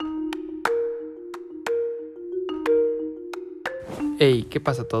Hey, ¿qué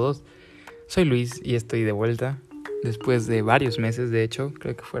pasa a todos? Soy Luis y estoy de vuelta después de varios meses, de hecho,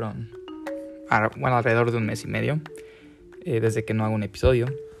 creo que fueron alrededor de un mes y medio desde que no hago un episodio.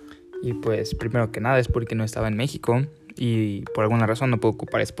 Y pues primero que nada es porque no estaba en México y por alguna razón no puedo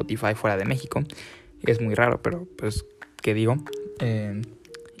ocupar Spotify fuera de México. Es muy raro, pero pues, ¿qué digo?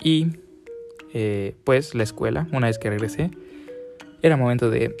 Pues la escuela, una vez que regresé, era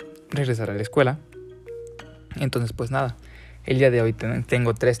momento de regresar a la escuela. Entonces pues nada, el día de hoy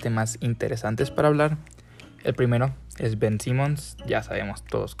tengo 3 temas interesantes para hablar. El primero es Ben Simmons. Ya sabemos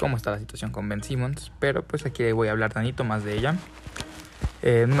todos cómo está la situación con Ben Simmons, pero pues aquí voy a hablar tantito más de ella.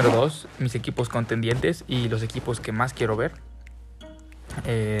 Número 2, mis equipos contendientes y los equipos que más quiero ver.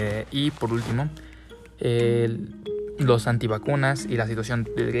 Y por último, los antivacunas y la situación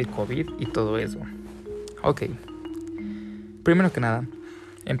del COVID y todo eso. Ok, primero que nada,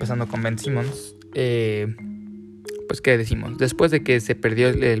 empezando con Ben Simmons. Pues qué decimos, después de que se perdió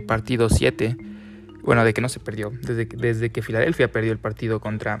el partido 7, bueno, de que no se perdió, desde que Filadelfia perdió el partido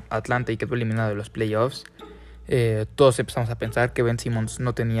contra Atlanta y quedó eliminado de los playoffs, todos empezamos a pensar que Ben Simmons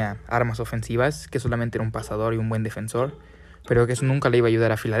no tenía armas ofensivas, que solamente era un pasador y un buen defensor, pero que eso nunca le iba a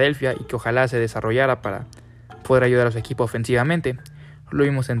ayudar a Filadelfia y que ojalá se desarrollara para poder ayudar a su equipo ofensivamente. Lo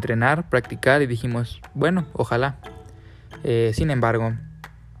vimos entrenar, practicar y dijimos, bueno, ojalá. Sin embargo,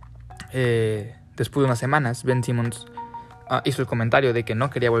 después de unas semanas, Ben Simmons hizo el comentario de que no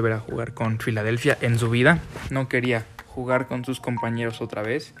quería volver a jugar con Filadelfia en su vida. No quería jugar con sus compañeros otra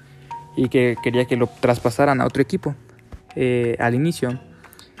vez y que quería que lo traspasaran a otro equipo. Al inicio,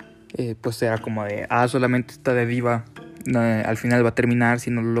 pues era como de, solamente está de diva, al final va a terminar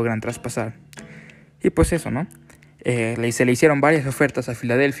si no lo logran traspasar. Y pues eso, ¿no? Se le hicieron varias ofertas a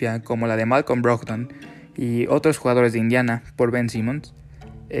Filadelfia, como la de Malcolm Brogdon y otros jugadores de Indiana por Ben Simmons,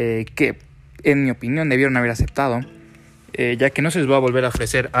 que en mi opinión debieron haber aceptado, ya que no se les va a volver a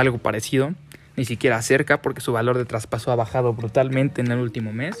ofrecer algo parecido, ni siquiera cerca, porque su valor de traspaso ha bajado brutalmente en el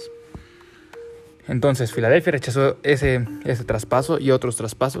último mes. Entonces Filadelfia rechazó ese traspaso y otros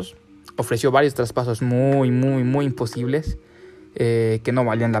traspasos, ofreció varios traspasos muy imposibles, que no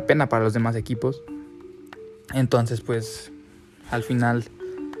valían la pena para los demás equipos. Entonces pues al final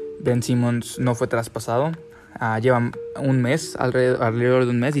Ben Simmons no fue traspasado. Llevan un mes, alrededor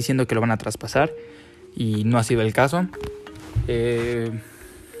de un mes, diciendo que lo van a traspasar y no ha sido el caso.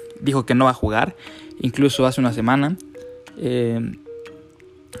 Dijo que no va a jugar. Incluso hace una semana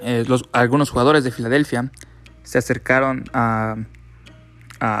algunos jugadores de Filadelfia se acercaron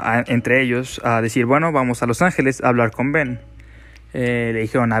entre ellos a decir, bueno, vamos a Los Ángeles a hablar con Ben. Le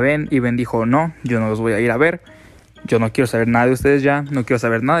dijeron a Ben y Ben dijo, no, yo no los voy a ir a ver, yo no quiero saber nada de ustedes ya, no quiero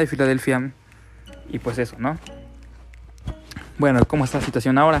saber nada de Filadelfia. Y pues eso, ¿no? Bueno, ¿cómo está la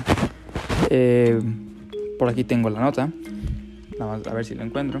situación ahora? Por aquí tengo la nota. Nada más a ver si lo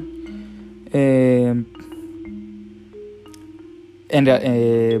encuentro. El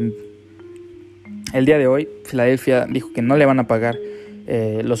día de hoy, Filadelfia dijo que no le van a pagar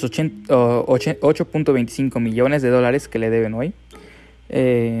los 8.25 millones de dólares que le deben hoy.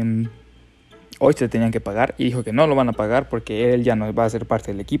 Hoy se tenían que pagar y dijo que no lo van a pagar porque él ya no va a ser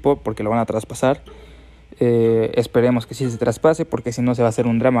parte del equipo, porque lo van a traspasar. Esperemos que sí se traspase, porque si no se va a hacer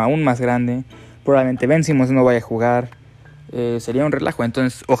un drama aún más grande. Probablemente Ben Simmons no vaya a jugar, sería un relajo.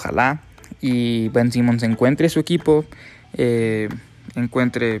 Entonces ojalá y Ben Simmons encuentre su equipo,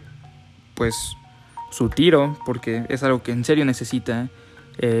 encuentre pues su tiro, porque es algo que en serio necesita,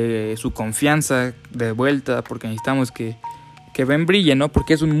 su confianza de vuelta, porque necesitamos que Ben brille, ¿no?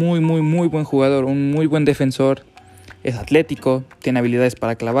 Porque es un muy buen jugador, un muy buen defensor, es atlético, tiene habilidades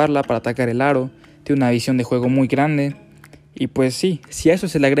para clavarla, para atacar el aro, tiene una visión de juego muy grande. Y pues sí, si a eso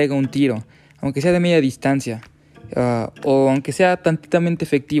se le agrega un tiro, aunque sea de media distancia, o aunque sea tantitamente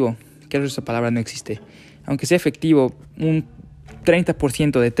efectivo, que esa palabra no existe, aunque sea efectivo, un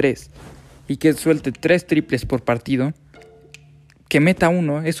 30% de 3, y que suelte 3 triples por partido, que meta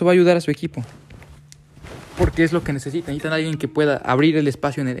uno, eso va a ayudar a su equipo. Porque es lo que necesitan alguien que pueda abrir el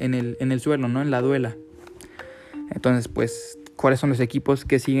espacio en el suelo, ¿no? En la duela. Entonces, pues, ¿cuáles son los equipos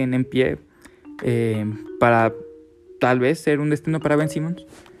que siguen en pie para tal vez ser un destino para Ben Simmons?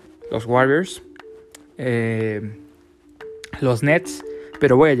 Los Warriors, los Nets,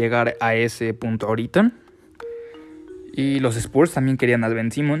 pero voy a llegar a ese punto ahorita. Y los Spurs también querían a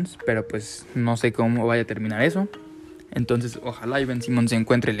Ben Simmons, pero pues no sé cómo vaya a terminar eso. Entonces, ojalá y Ben Simmons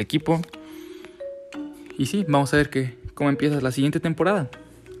encuentre el equipo. Y sí, vamos a ver cómo empieza la siguiente temporada.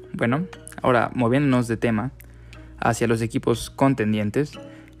 Bueno, ahora moviéndonos de tema hacia los equipos contendientes.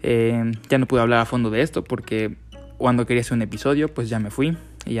 Ya no pude hablar a fondo de esto porque cuando quería hacer un episodio pues ya me fui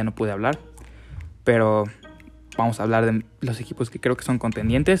y ya no pude hablar. Pero vamos a hablar de los equipos que creo que son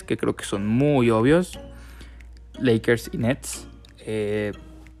contendientes, que creo que son muy obvios. Lakers y Nets.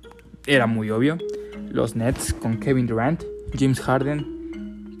 Era muy obvio. Los Nets con Kevin Durant, James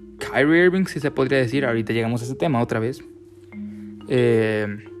Harden, Kyrie Irving, si se podría decir. Ahorita llegamos a ese tema otra vez.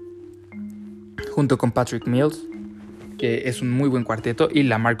 Junto con Patrick Mills, que es un muy buen cuarteto, y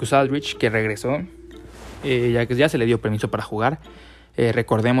LaMarcus Aldridge, que regresó, ya que ya se le dio permiso para jugar.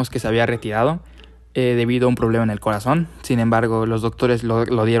 Recordemos que se había retirado debido a un problema en el corazón. Sin embargo, los doctores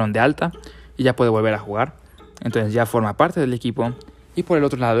lo dieron de alta y ya puede volver a jugar. Entonces ya forma parte del equipo. Y por el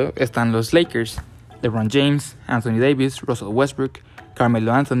otro lado están los Lakers: LeBron James, Anthony Davis, Russell Westbrook,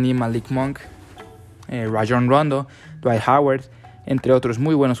 Carmelo Anthony, Malik Monk, Rajon Rondo, Dwight Howard, entre otros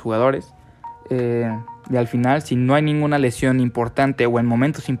muy buenos jugadores. Y al final, si no hay ninguna lesión importante o en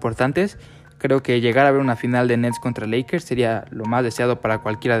momentos importantes, creo que llegar a ver una final de Nets contra Lakers sería lo más deseado para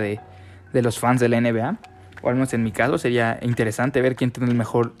cualquiera de los fans de la NBA. O al menos en mi caso sería interesante ver quién tiene el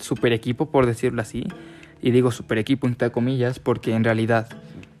mejor super equipo, por decirlo así. Y digo super equipo entre comillas porque en realidad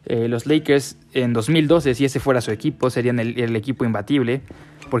los Lakers en 2012, si ese fuera su equipo, serían el equipo imbatible,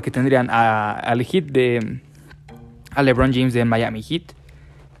 porque tendrían al a LeBron James de Miami Heat,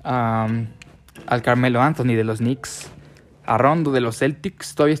 al Carmelo Anthony de los Knicks, a Rondo de los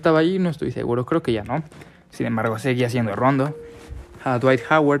Celtics. Todavía estaba ahí, no estoy seguro, creo que ya no. Sin embargo, seguía siendo Rondo. A Dwight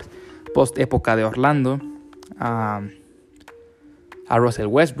Howard, post época de Orlando. A Russell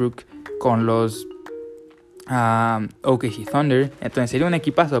Westbrook con los OKC Thunder. Entonces sería un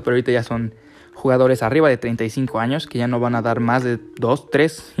equipazo, pero ahorita ya son jugadores arriba de 35 años que ya no van a dar más de 2,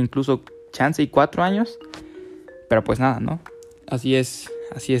 3, incluso chance y 4 años. Pero pues nada, ¿no? Así es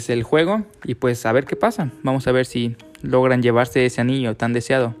el juego y pues a ver qué pasa. Vamos a ver si logran llevarse ese anillo tan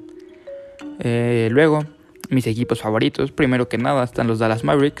deseado. Luego, mis equipos favoritos. Primero que nada están los Dallas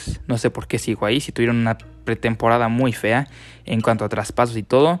Mavericks. No sé por qué sigo ahí, si tuvieron una pretemporada muy fea en cuanto a traspasos y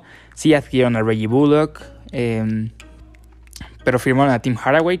todo. Sí adquirieron a Reggie Bullock, pero firmaron a Tim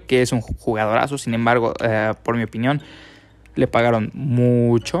Hardaway, que es un jugadorazo. Sin embargo, por mi opinión, le pagaron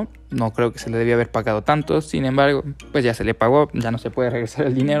mucho. No creo que se le debía haber pagado tanto. Sin embargo, pues ya se le pagó. Ya no se puede regresar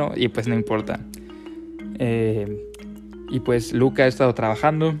el dinero y pues no importa. Y pues Luka ha estado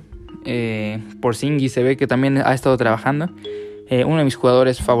trabajando. Porzingis se ve que también ha estado trabajando. Uno de mis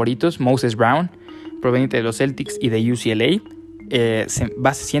jugadores favoritos, Moses Brown, proveniente de los Celtics y de UCLA.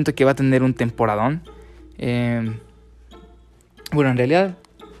 Siento que va a tener un temporadón. Bueno, en realidad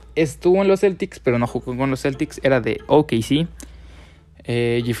estuvo en los Celtics, pero no jugó con los Celtics. Era de OKC.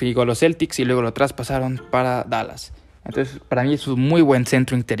 Y llegó a los Celtics y luego lo traspasaron para Dallas. Entonces, para mí es un muy buen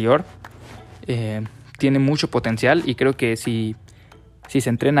centro interior. Tiene mucho potencial y creo que si se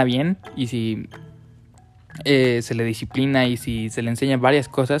entrena bien y si se le disciplina y si se le enseña varias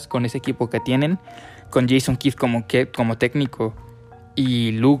cosas con ese equipo que tienen, con Jason Kidd como técnico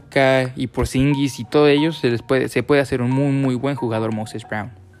y Luka y Porzingis y todos ellos, se puede hacer un muy muy buen jugador Moses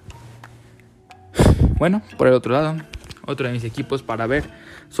Brown. Bueno, por el otro lado, otro de mis equipos para ver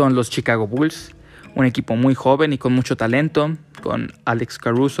son los Chicago Bulls, un equipo muy joven y con mucho talento, con Alex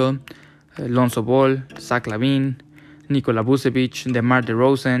Caruso, Lonzo Ball, Zach LaVine, Nikola Vucevic, DeMar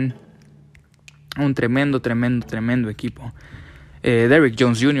DeRozan. Un tremendo equipo. Derrick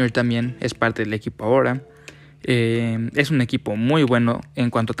Jones Jr. también es parte del equipo ahora. Es un equipo muy bueno en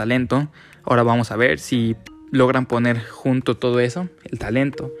cuanto a talento. Ahora vamos a ver si logran poner junto todo eso, el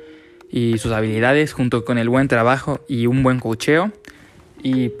talento y sus habilidades, junto con el buen trabajo y un buen coacheo,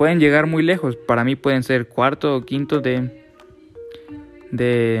 y pueden llegar muy lejos. Para mí pueden ser cuarto o quinto de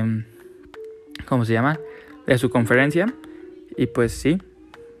 ¿cómo se llama? De su conferencia. Y pues sí,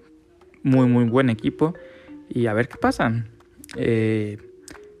 muy buen equipo y a ver qué pasa.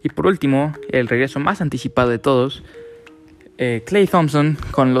 Y por último, el regreso más anticipado de todos, Klay Thompson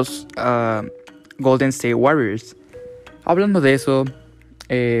con los Golden State Warriors. Hablando de eso,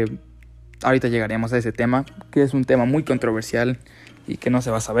 ahorita llegaremos a ese tema, que es un tema muy controversial y que no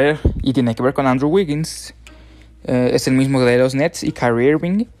se va a saber, y tiene que ver con Andrew Wiggins. Es el mismo de los Nets y Kyrie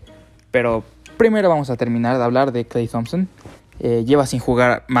Irving, pero primero vamos a terminar de hablar de Klay Thompson. Lleva sin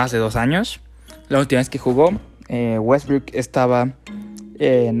jugar más de 2 años. La última vez que jugó, Westbrook estaba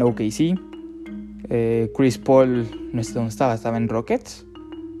en OKC. Chris Paul, no sé dónde estaba en Rockets.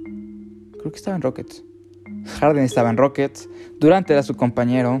 Creo que estaba en Rockets. Harden estaba en Rockets. Durant era su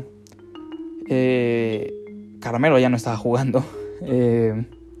compañero. Carmelo ya no estaba jugando.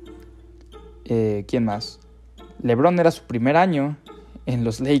 ¿Quién más? LeBron era su primer año en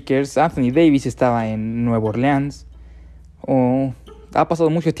los Lakers. Anthony Davis estaba en Nueva Orleans. Ha pasado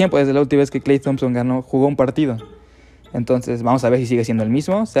mucho tiempo desde la última vez que Klay Thompson jugó un partido. Entonces vamos a ver si sigue siendo el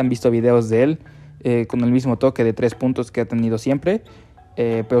mismo. Se han visto videos de él con el mismo toque de 3 puntos que ha tenido siempre.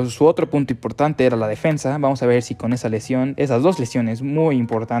 Pero su otro punto importante era la defensa. Vamos a ver si con esa lesión, esas dos lesiones muy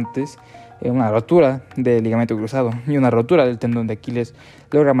importantes, una rotura del ligamento cruzado y una rotura del tendón de Aquiles,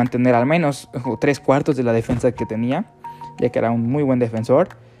 logra mantener al menos 3/4 de la defensa que tenía, ya que era un muy buen defensor.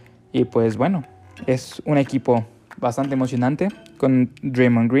 Y pues bueno, es un equipo bastante emocionante con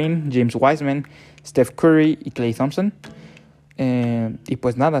Draymond Green, James Wiseman, Steph Curry y Klay Thompson. Y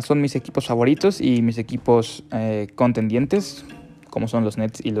pues nada, son mis equipos favoritos y mis equipos contendientes, como son los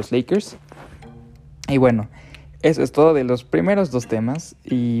Nets y los Lakers. Y bueno, eso es todo de los primeros dos temas.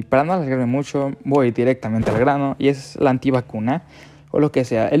 Y para no alargarme mucho, voy directamente al grano, y es la antivacuna, o lo que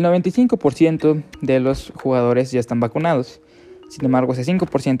sea. El 95% de los jugadores ya están vacunados. Sin embargo, ese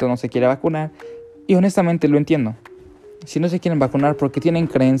 5% no se quiere vacunar. Y honestamente lo entiendo. Si no se quieren vacunar porque tienen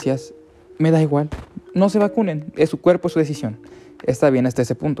creencias, me da igual. No se vacunen. Es su cuerpo, es su decisión. Está bien hasta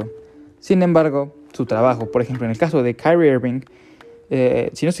ese punto. Sin embargo, su trabajo, por ejemplo, en el caso de Kyrie Irving,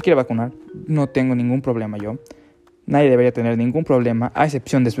 si no se quiere vacunar, no tengo ningún problema yo. Nadie debería tener ningún problema, a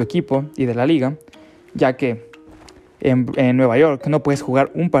excepción de su equipo y de la liga, ya que en Nueva York no puedes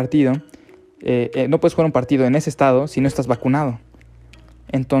jugar un partido, en ese estado si no estás vacunado.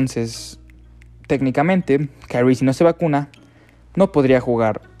 Entonces, técnicamente, Kyrie, si no se vacuna, no podría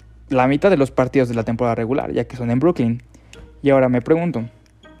jugar la mitad de los partidos de la temporada regular, ya que son en Brooklyn. Y ahora me pregunto,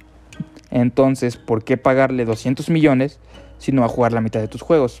 entonces, ¿por qué pagarle 200 millones si no va a jugar la mitad de tus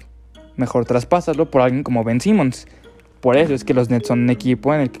juegos? Mejor traspásalo por alguien como Ben Simmons. Por eso es que los Nets son un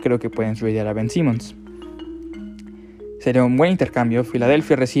equipo en el que creo que pueden tradear a Ben Simmons. Sería un buen intercambio.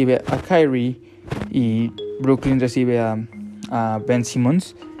 Filadelfia recibe a Kyrie y Brooklyn recibe a Ben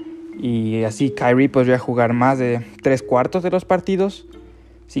Simmons. Y así Kyrie podría jugar más de 3/4 de los partidos,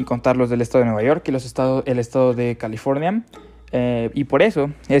 sin contar los del estado de Nueva York y el estado de California. Y por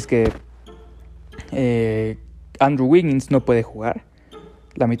eso es que Andrew Wiggins no puede jugar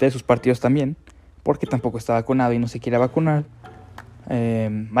la mitad de sus partidos también, porque tampoco está vacunado y no se quiere vacunar.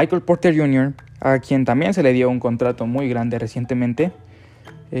 Michael Porter Jr., a quien también se le dio un contrato muy grande recientemente,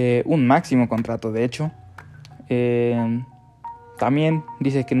 un máximo contrato de hecho, también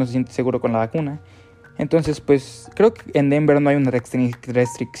dice que no se siente seguro con la vacuna. Entonces pues creo que en Denver no hay una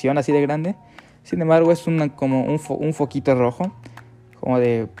restricción así de grande. Sin embargo es como un foquito rojo, como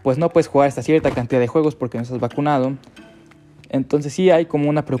de pues no puedes jugar esta cierta cantidad de juegos porque no estás vacunado. Entonces sí hay como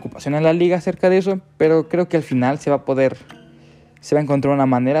una preocupación en la liga acerca de eso, pero creo que al final se va a encontrar una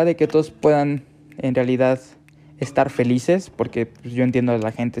manera de que todos puedan en realidad estar felices, porque pues, yo entiendo a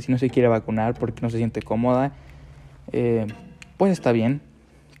la gente, si no se quiere vacunar porque no se siente cómoda, pues está bien,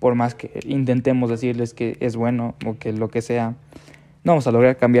 por más que intentemos decirles que es bueno o que lo que sea, no vamos a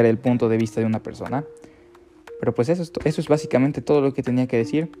lograr cambiar el punto de vista de una persona. Pero pues eso es básicamente todo lo que tenía que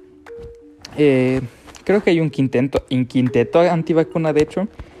decir. Creo que hay un quinteto antivacuna, de hecho.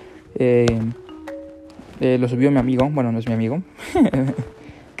 Lo subió mi amigo, bueno, no es mi amigo,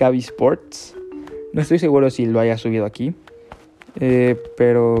 Cavi Sports. No estoy seguro si lo haya subido aquí,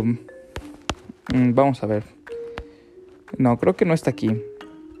 pero vamos a ver. No, creo que no está aquí.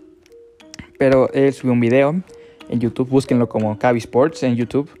 Pero él subió un video en YouTube, búsquenlo como Cavi Sports en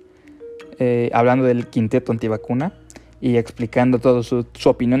YouTube, hablando del quinteto antivacuna y explicando todo su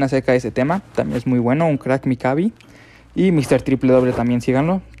opinión acerca de ese tema. También es muy bueno, un crack mi Cavi. Y Mr. Triple Doble también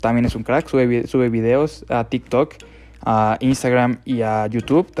síganlo, también es un crack, sube videos a TikTok, a Instagram y a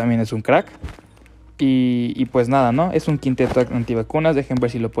YouTube, también es un crack. Y pues nada, ¿no? Es un quinteto antivacunas, dejen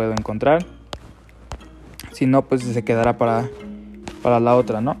ver si lo puedo encontrar. Si no, pues se quedará para la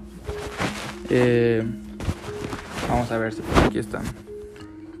otra, ¿no? Vamos a ver si por aquí está.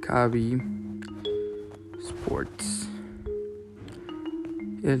 Cavi Sports.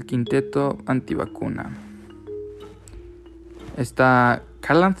 El quinteto antivacuna. Está...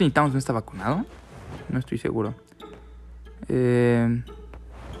 Karl Anthony Towns no está vacunado. No estoy seguro.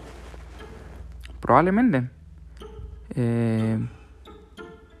 Probablemente.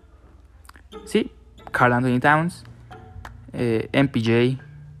 Sí. Karl Anthony Towns. MPJ.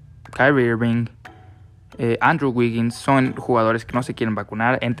 Kyrie Irving. Andrew Wiggins. Son jugadores que no se quieren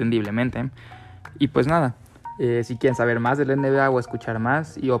vacunar, entendiblemente. Y pues nada. Si quieren saber más del NBA o escuchar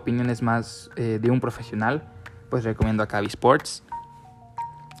más y opiniones más de un profesional, pues recomiendo a Cavi Sports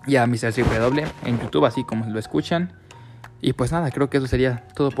y a Mr. Triple Doble en YouTube, así como lo escuchan. Y pues nada, creo que eso sería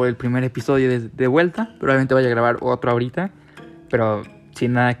todo por el primer episodio de vuelta. Probablemente vaya a grabar otro ahorita, pero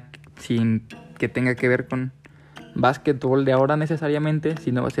sin que tenga que ver con básquetbol de ahora necesariamente,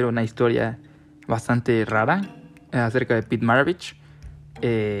 sino va a ser una historia bastante rara acerca de Pete Maravich.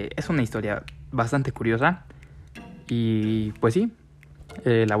 Es una historia bastante curiosa y pues sí,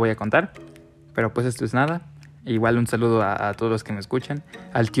 la voy a contar. Pero pues esto es nada. Igual un saludo a todos los que me escuchan,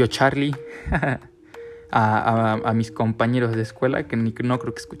 al tío Charlie, a mis compañeros de escuela, que no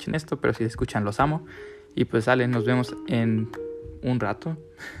creo que escuchen esto, pero si escuchan los amo. Y pues sale, nos vemos en un rato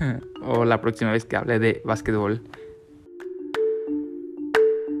o la próxima vez que hable de básquetbol.